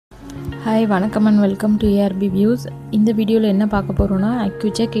Hi, vanakkam and welcome to ARB Views. In the video enna paaka porona Accu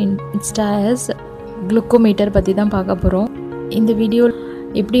Chek Insta as Glucometer பத்தி தான் பார்க்க போறோம். இந்த video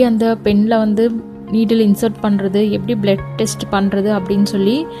எப்படி அந்த பென்ல வந்து நீடில் இன்சர்ட் பண்றது, எப்படி blood test பண்றது அப்படினு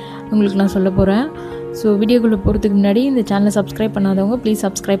சொல்லி உங்களுக்கு நான் சொல்ல போறேன். சோ வீடியோக்குள்ள போறதுக்கு முன்னாடி இந்த சேனலை subscribe பண்ணாதவங்க ப்ளீஸ்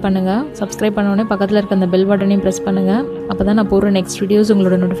subscribe பண்ணுங்க. subscribe பண்ண உடனே பக்கத்துல இருக்க அந்த bell பட்டனையும் press பண்ணுங்க. அப்பதான் நான் போற next videos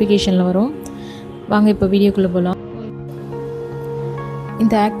உங்களோட notificationல வரும். வாங்க இப்போ வீடியோக்குள்ள போலாம்.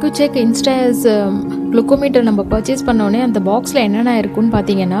 இந்த Accu Chek Insta as Glucometer நம்ம பர்ச்சேஸ் பண்ணோனே அந்த பாக்ஸில் என்னென்ன இருக்குன்னு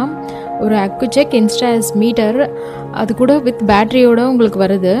பார்த்தீங்கன்னா ஒரு Accu Chek Insta as metre, அது கூட வித் பேட்டரியோட உங்களுக்கு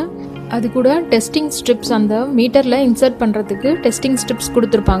வருது. அது கூட டெஸ்டிங் ஸ்ட்ரிப்ஸ், அந்த மீட்டரில் இன்சர்ட் பண்ணுறதுக்கு டெஸ்டிங் ஸ்ட்ரிப்ஸ்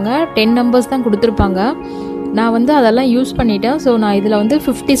கொடுத்துருப்பாங்க. 10 நம்பர்ஸ் தான் கொடுத்துருப்பாங்க. நான் வந்து அதெல்லாம் யூஸ் பண்ணிட்டேன். ஸோ நான் இதில் வந்து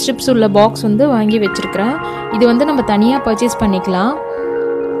 50 ஸ்ட்ரிப்ஸ் உள்ள பாக்ஸ் வந்து வாங்கி வச்சுருக்கிறேன். இது வந்து நம்ம தனியாக பர்ச்சேஸ் பண்ணிக்கலாம்.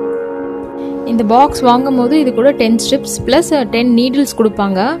 இந்த பாக்ஸ் வாங்கும் போது இது கூட 10 ஸ்ட்ரிப்ஸ் ப்ளஸ் 10 நீடில்ஸ்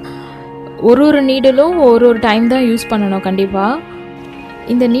கொடுப்பாங்க. ஒரு நீடிலும் ஒரு டைம் தான் யூஸ் பண்ணணும் கண்டிப்பாக.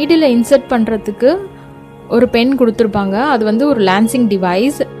 இந்த நீடிலை இன்சர்ட் பண்ணுறதுக்கு ஒரு பென் கொடுத்துருப்பாங்க. அது வந்து ஒரு லான்சிங்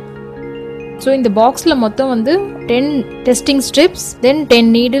டிவைஸ். ஸோ இந்த பாக்ஸில் மொத்தம் வந்து 10 testing strips, then 10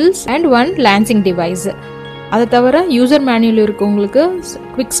 needles and 1 Lansing device. அதை தவிர யூசர் மேனுவல் இருக்கும், உங்களுக்கு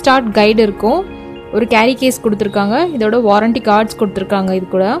குவிக் ஸ்டார்ட் கைடு இருக்கும், ஒரு கேரி கேஸ் கொடுத்துருக்காங்க, இதோட வாரண்டி கார்ட்ஸ் கொடுத்துருக்காங்க. இது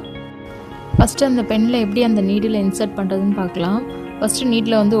கூட ஃபஸ்ட்டு அந்த பெனில் எப்படி அந்த நீடில் இன்சர்ட் பண்ணுறதுன்னு பார்க்கலாம். ஃபஸ்ட்டு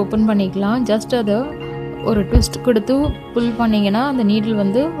நீடில் வந்து ஓப்பன் பண்ணிக்கலாம். ஜஸ்ட் அதை ஒரு ட்விஸ்ட் கொடுத்து புல் பண்ணிங்கன்னா அந்த நீடில்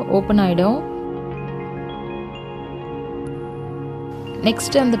வந்து ஓப்பன் ஆகிடும்.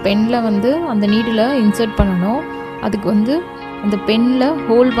 நெக்ஸ்ட்டு அந்த பெனில் வந்து அந்த நீடில் இன்சர்ட் பண்ணணும். அதுக்கு வந்து அந்த பெனில்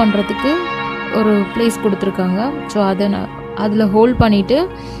ஹோல்ட் பண்ணுறதுக்கு ஒரு பிளேஸ் கொடுத்துருக்காங்க. ஸோ அதை அதில் ஹோல்ட் பண்ணிவிட்டு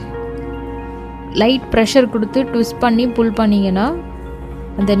லைட் ப்ரெஷர் கொடுத்து ட்விஸ்ட் பண்ணி புல் பண்ணிங்கன்னா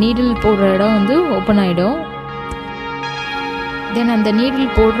அந்த நீடில் போடுற இடம் வந்து ஓப்பன் ஆகிடும். தென் அந்த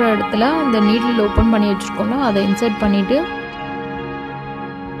நீடில் போடுற இடத்துல அந்த நீடில் ஓப்பன் பண்ணி வச்சுருக்கோம்னா அதை இன்சர்ட் பண்ணிவிட்டு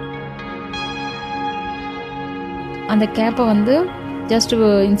அந்த கேப்பை வந்து ஜஸ்ட்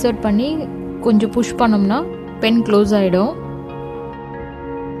இன்சர்ட் பண்ணி கொஞ்சம் புஷ் பண்ணோம்னா பென் க்ளோஸ் ஆகிடும்.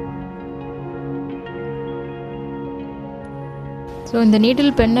 ஸோ இந்த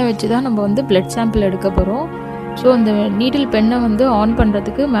நீடில் பென்னை வச்சு தான் நம்ம வந்து பிளட் சாம்பிள் எடுக்க போகிறோம். ஸோ அந்த நீடில் பென்னை வந்து ஆன்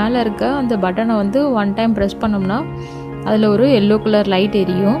பண்ணுறதுக்கு மேலே இருக்க அந்த பட்டனை வந்து 1 டைம் ப்ரெஸ் பண்ணோம்னா அதில் ஒரு எல்லோ கலர் லைட்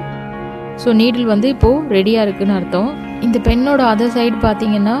எரியும். ஸோ நீடில் வந்து இப்போது ரெடியாக இருக்குதுன்னு அர்த்தம். இந்த பென்னோட அதர் சைடு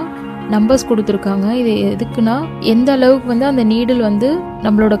பார்த்தீங்கன்னா நம்பர்ஸ் கொடுத்துருக்காங்க. இது எதுக்குன்னா எந்த அளவுக்கு வந்து அந்த நீடில் வந்து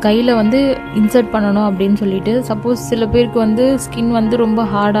நம்மளோட கையில் வந்து இன்சர்ட் பண்ணணும் அப்படின்னு சொல்லிட்டு. சப்போஸ் சில பேருக்கு வந்து ஸ்கின் வந்து ரொம்ப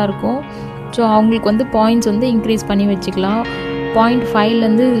ஹார்டாக இருக்கும். ஸோ அவங்களுக்கு வந்து பாயிண்ட்ஸ் வந்து இன்க்ரீஸ் பண்ணி வச்சுக்கலாம்.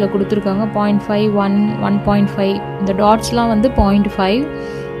 0.5லேருந்து இதில் கொடுத்துருக்காங்க. 0.5, 1, 1.5, இந்த டாட்ஸ்லாம் வந்து 0.5.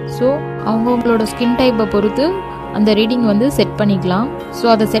 ஸோ அவங்கவுங்களோட ஸ்கின் டைப்பை பொறுத்து அந்த ரீடிங் வந்து செட் பண்ணிக்கலாம். ஸோ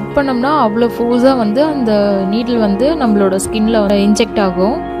அதை செட் பண்ணோம்னா அவ்வளோ ஃபோர்ஸாக வந்து அந்த நீடில் வந்து நம்மளோட ஸ்கின்ல இன்ஜெக்ட்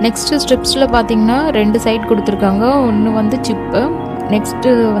ஆகும். நெக்ஸ்ட்டு ஸ்ட்ரிப்ஸில் பார்த்தீங்கன்னா 2 சைட் கொடுத்துருக்காங்க. ஒன்று வந்து சிப்பு,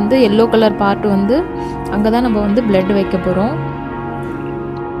 நெக்ஸ்ட்டு வந்து எல்லோ கலர் பார்ட் வந்து அங்கே தான் நம்ம வந்து பிளட் வைக்க போகிறோம்.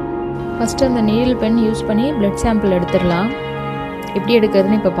 ஃபஸ்ட்டு அந்த நீடில் பென் யூஸ் பண்ணி பிளட் சாம்பிள் எடுத்துடலாம். எப்படி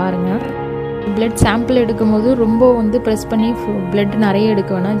எடுக்கிறதுன்னு இப்போ பாருங்கள். பிளட் சாம்பிள் எடுக்கும் போது ரொம்ப வந்து ப்ரெஸ் பண்ணி பிளட் நிறைய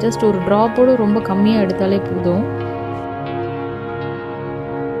எடுக்க வேணாம். ஜஸ்ட் ஒரு ட்ராப்போடு ரொம்ப கம்மியாக எடுத்தாலே போதும்.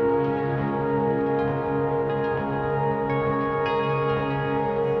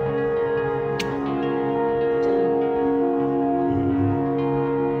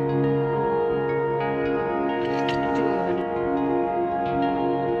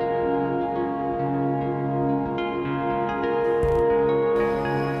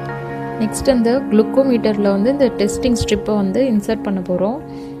 நெக்ஸ்ட் அந்த குளுக்கோமீட்டரில் வந்து இந்த டெஸ்டிங் ஸ்ட்ரிப்பை வந்து இன்சர்ட் பண்ண போகிறோம்.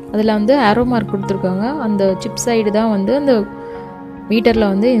 அதில் வந்து ஆரோ மார்க் கொடுத்துருக்காங்க. அந்த சிப் சைடு தான் வந்து அந்த மீட்டரில்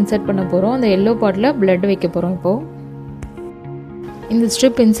வந்து இன்சர்ட் பண்ண போகிறோம். அந்த எல்லோ பார்ட்டில் பிளட் வைக்க போகிறோம். இப்போது இந்த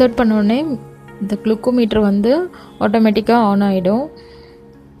ஸ்ட்ரிப் இன்சர்ட் பண்ணோடனே இந்த குளுக்கோமீட்டர் வந்து ஆட்டோமேட்டிக்காக ஆன் ஆகிடும்.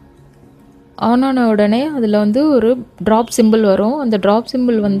 ஆன் ஆன உடனே அதில் வந்து ஒரு ட்ராப் சிம்பிள் வரும். அந்த ட்ராப்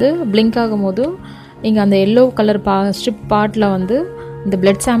சிம்பிள் வந்து பிளிங்க் ஆகும் போது நீங்கள் அந்த எல்லோ கலர் ஸ்ட்ரிப் பார்ட்டில் வந்து இந்த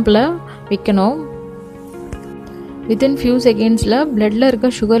பிளட் சாம்பிளை வைக்கணும். வித்தின் ஃபியூ செகண்ட்ஸில் பிளட்டில் இருக்க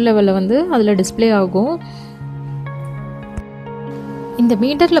சுகர் லெவலில் வந்து அதில் டிஸ்பிளே ஆகும். இந்த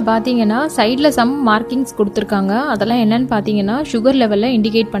மீட்டரில் பார்த்தீங்கன்னா சைடில் சம் மார்க்கிங்ஸ் கொடுத்துருக்காங்க. அதெல்லாம் என்னன்னு பார்த்தீங்கன்னா சுகர் லெவலில்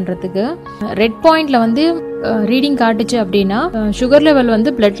இண்டிகேட் பண்ணுறதுக்கு. ரெட் பாயிண்டில் வந்து ரீடிங் காட்டுச்சு அப்படின்னா சுகர் லெவல்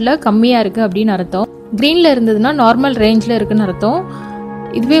வந்து பிளட்டில் கம்மியாக இருக்குது அப்படின்னு அர்த்தம். க்ரீனில் இருந்ததுன்னா நார்மல் ரேஞ்சில் இருக்குன்னு அர்த்தம்.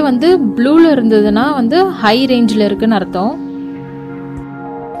 இதுவே வந்து ப்ளூவில் இருந்ததுன்னா வந்து ஹை ரேஞ்சில் இருக்குன்னு அர்த்தம்.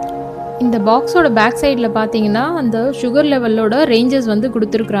 இந்த பாக்ஸோட பேக் சைடில் பார்த்தீங்கன்னா அந்த சுகர் லெவலோட ரேஞ்சஸ் வந்து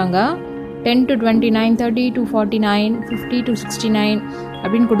கொடுத்துருக்குறாங்க. 10 to 29, 30 to 49, 50 to 69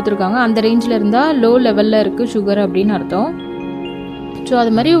 அப்படின்னு கொடுத்துருக்காங்க. அந்த ரேஞ்சில் இருந்தால் லோ லெவலில் இருக்குது சுகர் அப்படின்னு அர்த்தம். ஸோ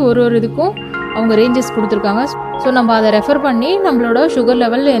அது மாதிரி ஒரு இதுக்கும் அவங்க ரேஞ்சஸ் கொடுத்துருக்காங்க. ஸோ நம்ம அதை ரெஃபர் பண்ணி நம்மளோட சுகர்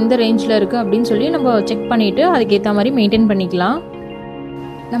லெவல் எந்த ரேஞ்சில் இருக்குது அப்படின்னு சொல்லி நம்ம செக் பண்ணிவிட்டு அதுக்கேற்ற மாதிரி மெயின்டைன் பண்ணிக்கலாம்.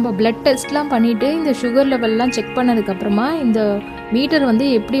 நம்ம பிளட் டெஸ்ட்லாம் பண்ணிவிட்டு இந்த சுகர் லெவல்லாம் செக் பண்ணதுக்கப்புறமா இந்த மீட்டர் வந்து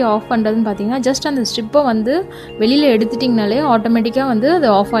எப்படி ஆஃப் பண்ணுறதுன்னு பார்த்தீங்கன்னா, ஜஸ்ட் அந்த ஸ்ட்ரிப்பை வந்து வெளியில் எடுத்துட்டிங்கனாலே ஆட்டோமேட்டிக்காக வந்து அது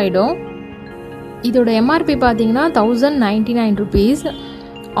ஆஃப் ஆகிடும். இதோட எம்ஆர்பி பார்த்தீங்கன்னா 1099 rupees.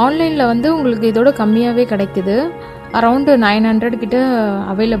 ஆன்லைனில் வந்து உங்களுக்கு இதோட கம்மியாகவே கிடைக்குது. அரவுண்டு 900 கிட்ட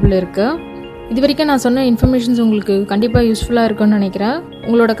அவைலபிள் இருக்குது. இது வரைக்கும் நான் சொன்ன இன்ஃபர்மேஷன்ஸ் உங்களுக்கு கண்டிப்பாக யூஸ்ஃபுல்லாக இருக்குன்னு நினைக்கிறேன்.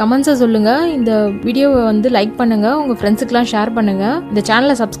 உங்களோட கமெண்ட்ஸை சொல்லுங்கள். இந்த வீடியோவை வந்து லைக் பண்ணுங்கள், உங்கள் ஃப்ரெண்ட்ஸுக்கெலாம் ஷேர் பண்ணுங்கள், இந்த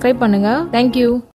சேனலை சப்ஸ்கிரைப் பண்ணுங்கள். தேங்க்யூ.